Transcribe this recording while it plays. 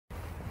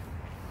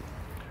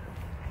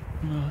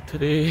Well,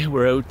 today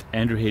we're out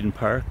Andrew Hayden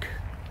Park,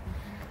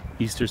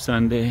 Easter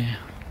Sunday.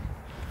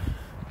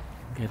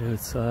 Get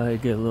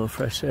outside, get a little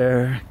fresh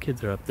air.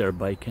 Kids are up there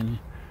biking. You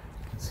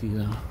can see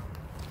them.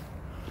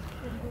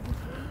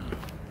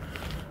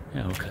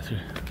 Yeah, we'll cut through.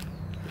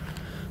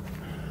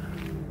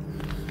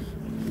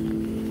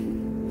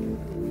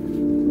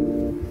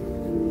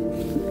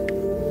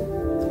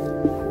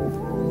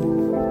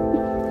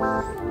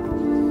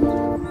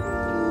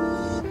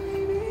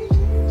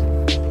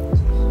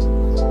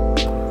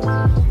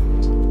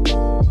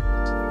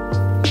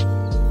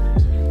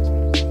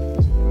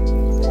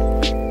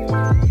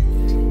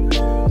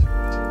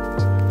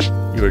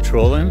 You were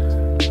trolling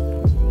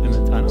in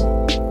the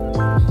tunnel?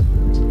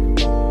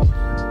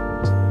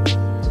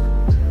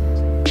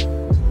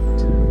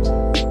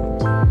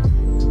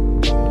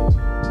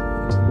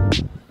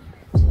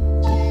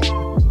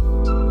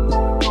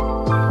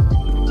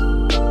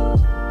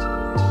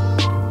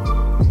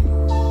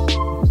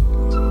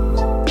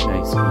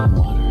 Nice clean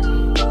water.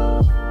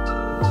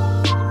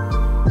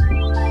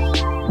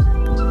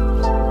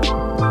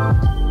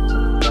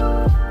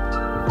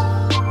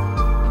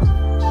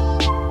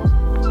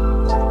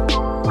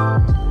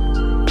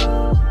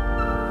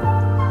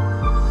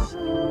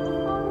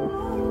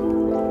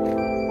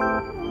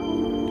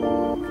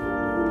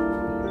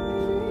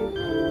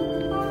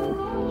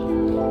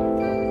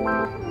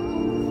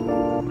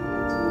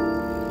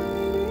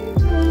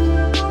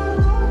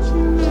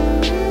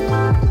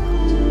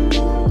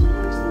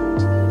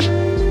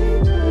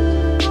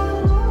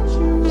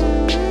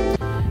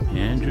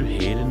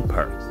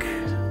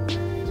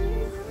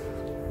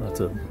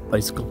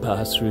 Bicycle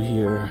pass through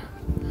here.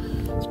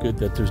 It's good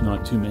that there's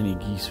not too many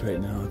geese right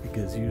now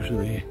because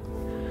usually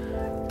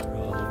they're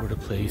all over the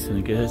place and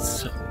it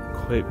gets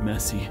quite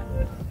messy.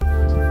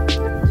 That's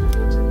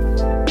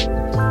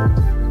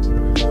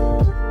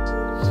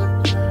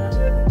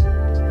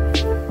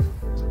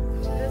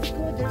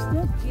good. There's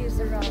no geese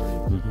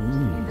around.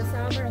 In the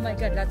summer, oh my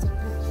god, lots of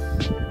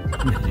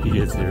geese.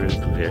 Yes, there is.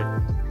 Okay.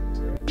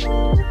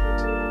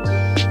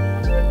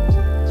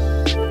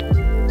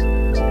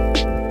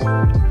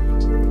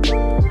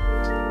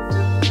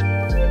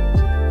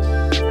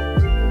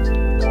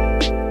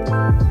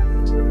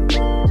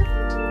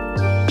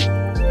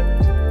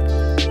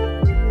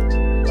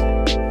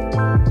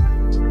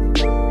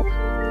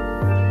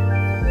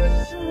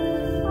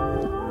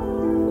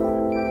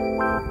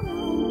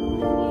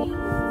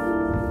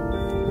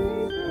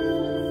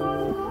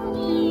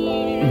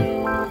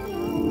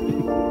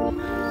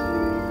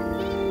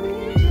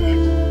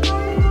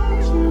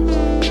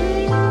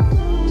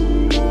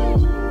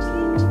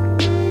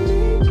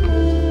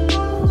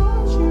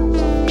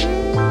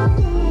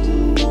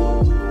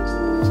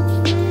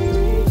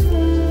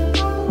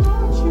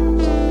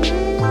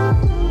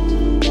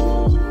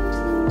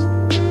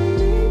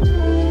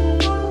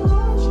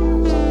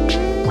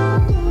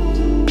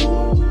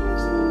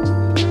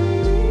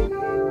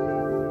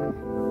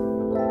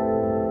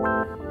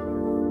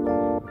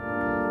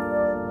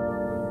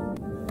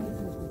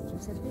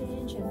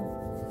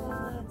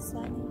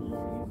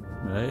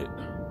 Right.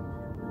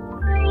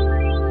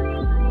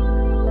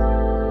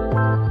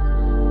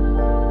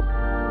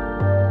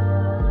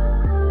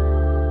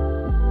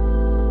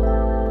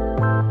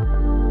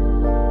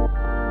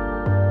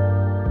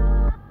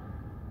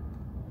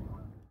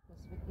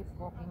 We keep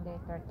walking there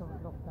to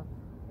look up.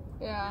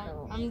 Yeah,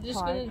 I'm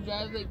just gonna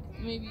drive like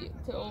maybe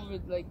to over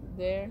like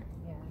there.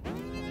 Yeah.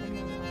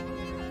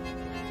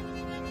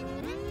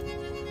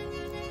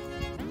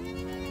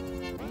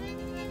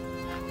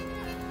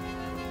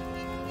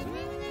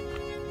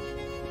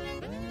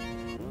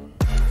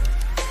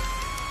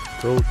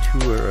 Go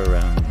tour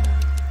around.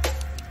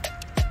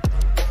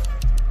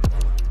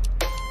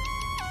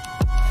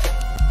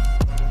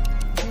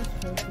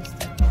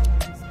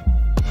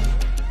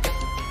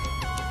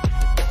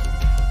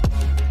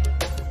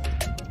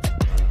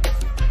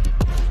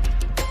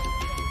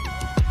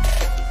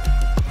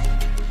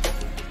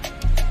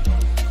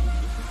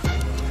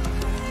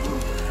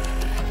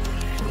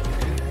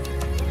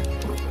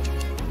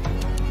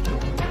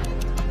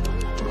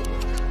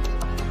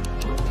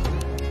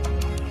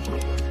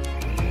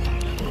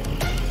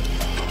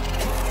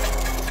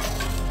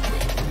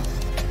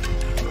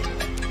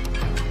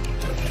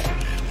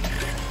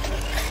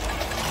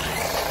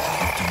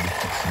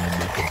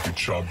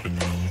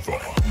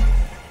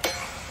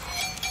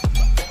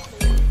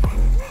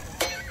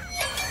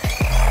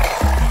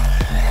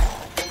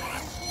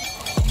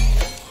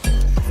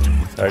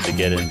 It's hard to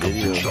get in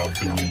video.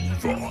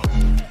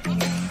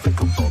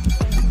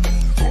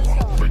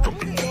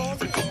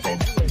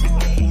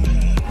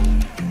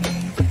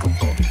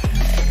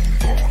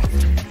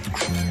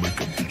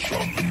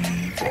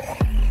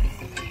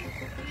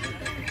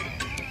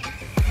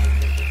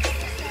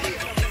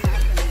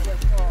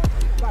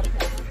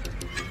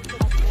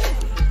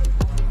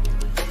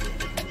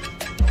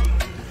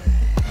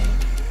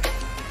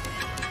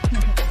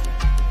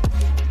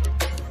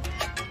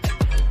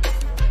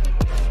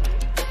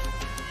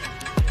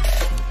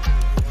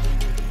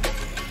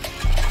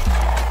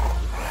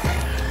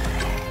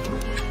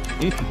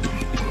 You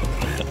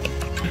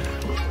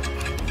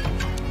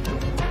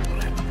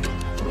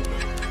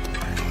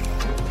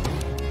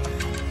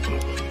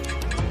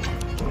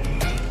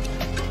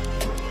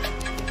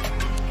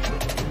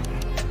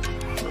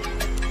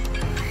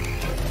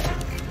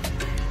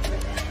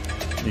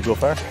go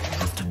far?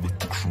 Drifting with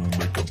the crew,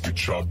 make a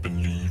bitch a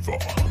believer.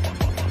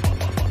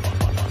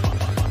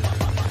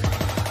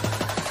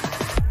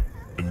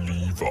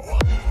 Believer.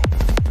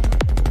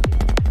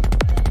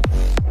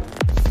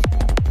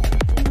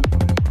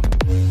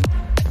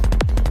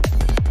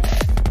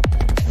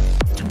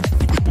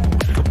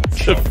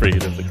 The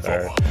freedom of the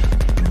car.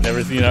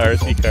 Never seen an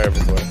RC car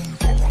before.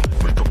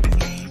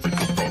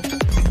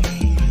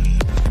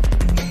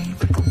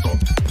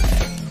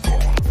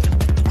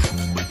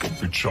 Make a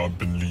bitch a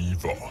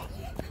believer.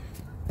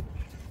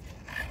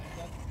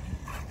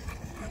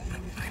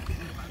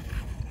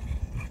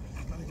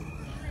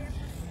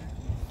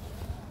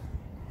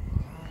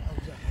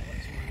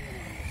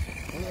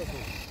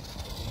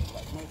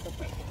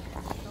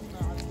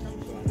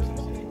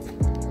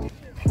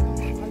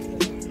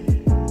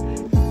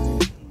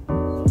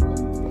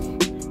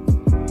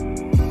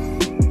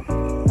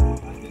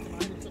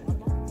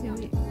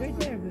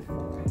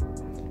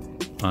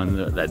 On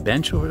that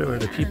bench over there where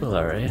the people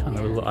are, right? On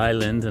the little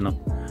island, and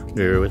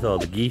we were with all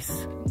the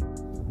geese.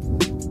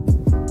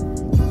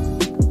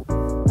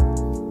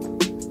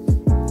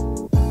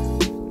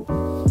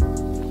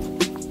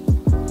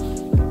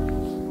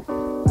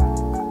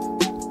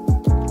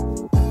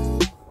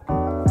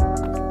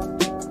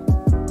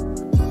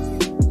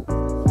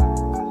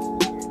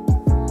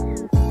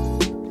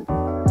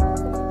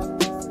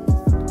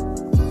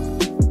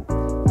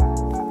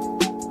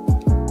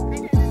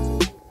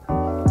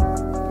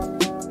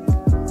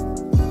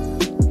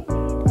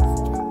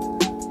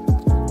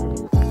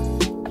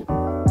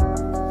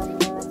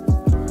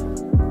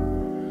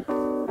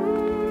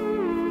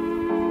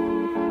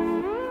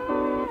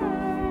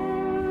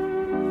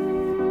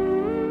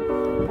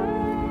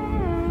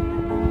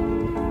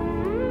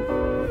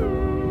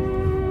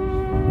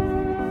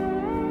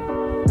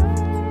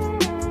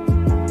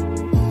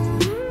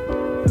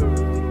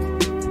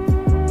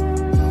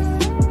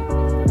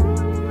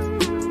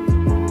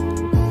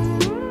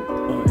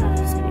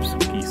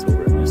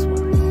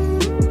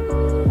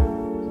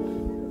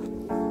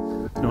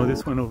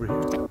 This one over here.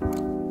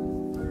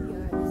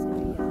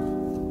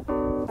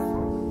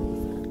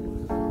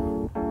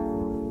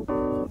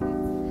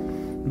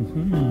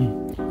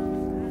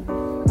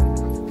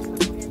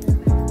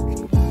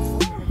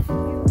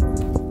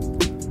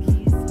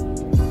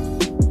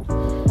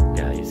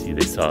 Yeah, you see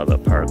they saw the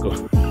park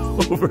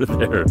over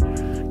there,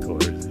 of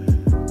course.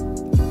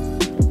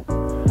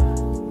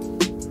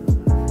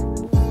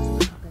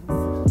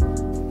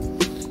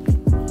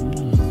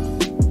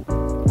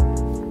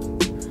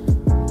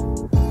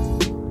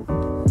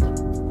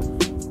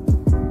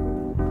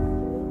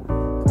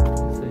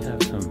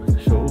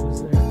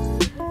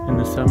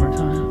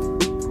 Summertime.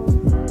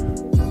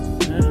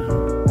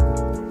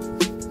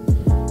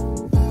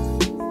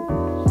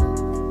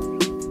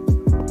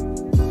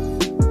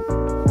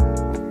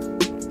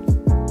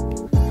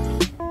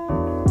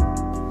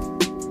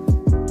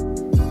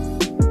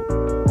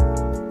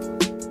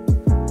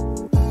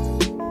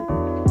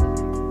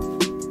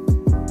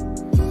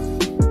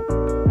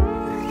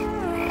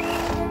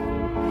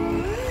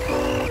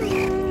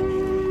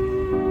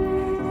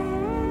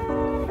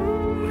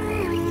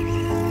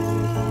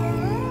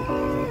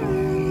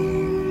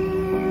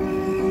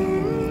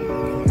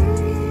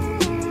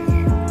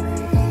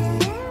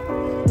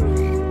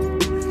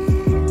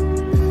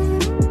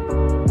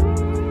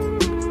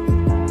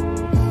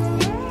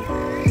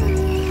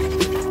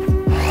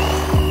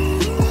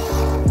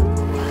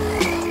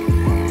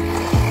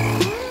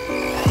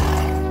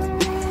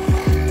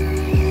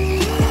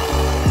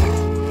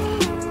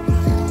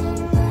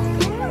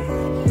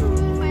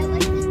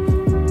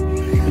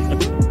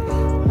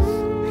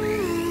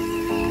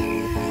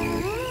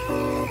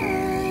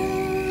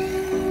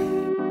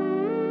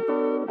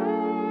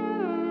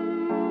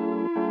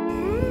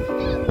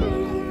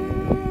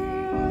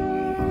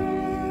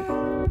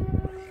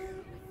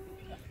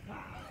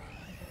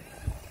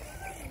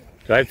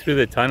 Drive through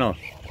the tunnel.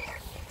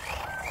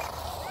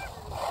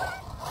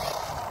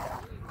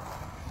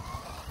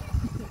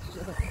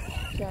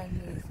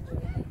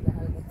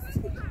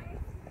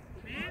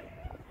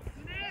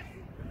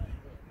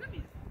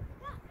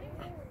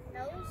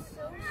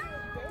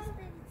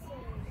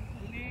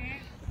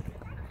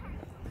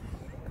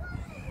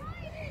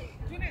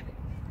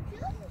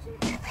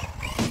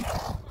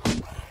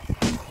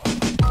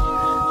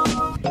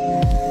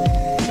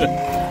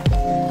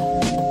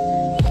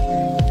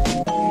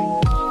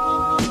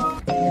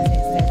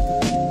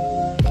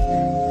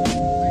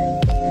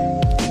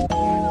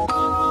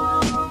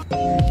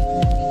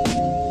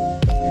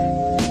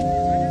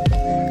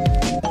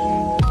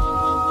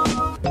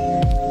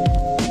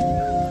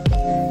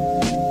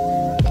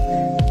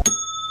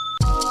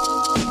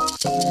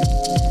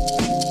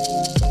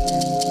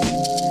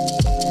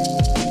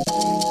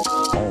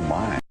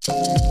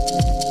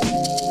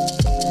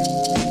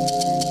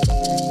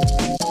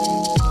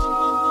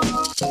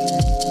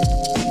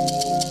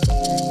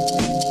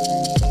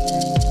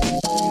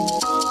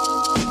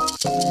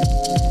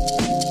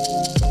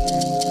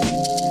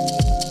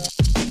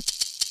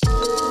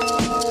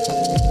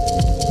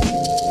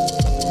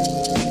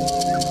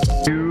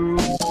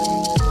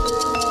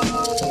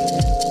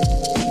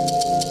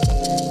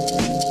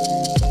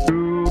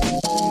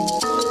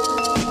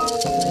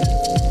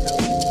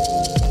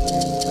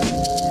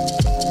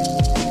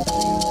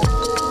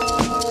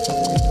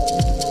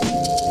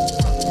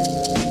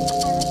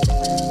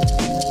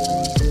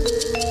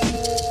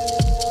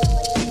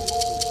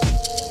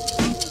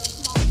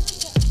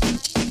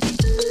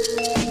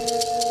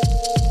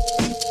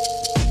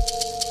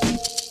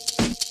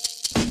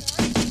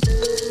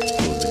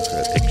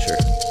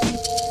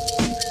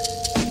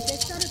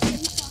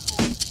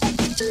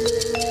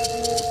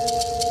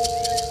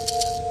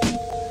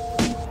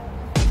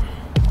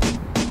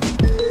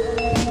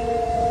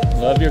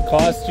 your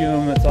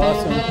costume. That's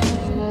awesome.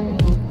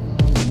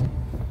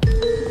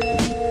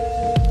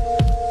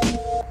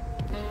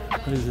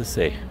 What does this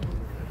say?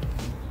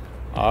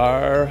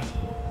 Our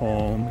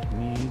home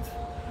needs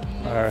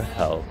our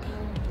help.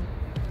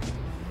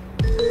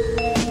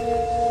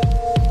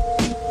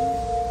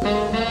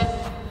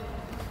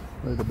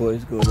 Where the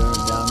boys go there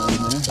and down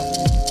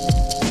there.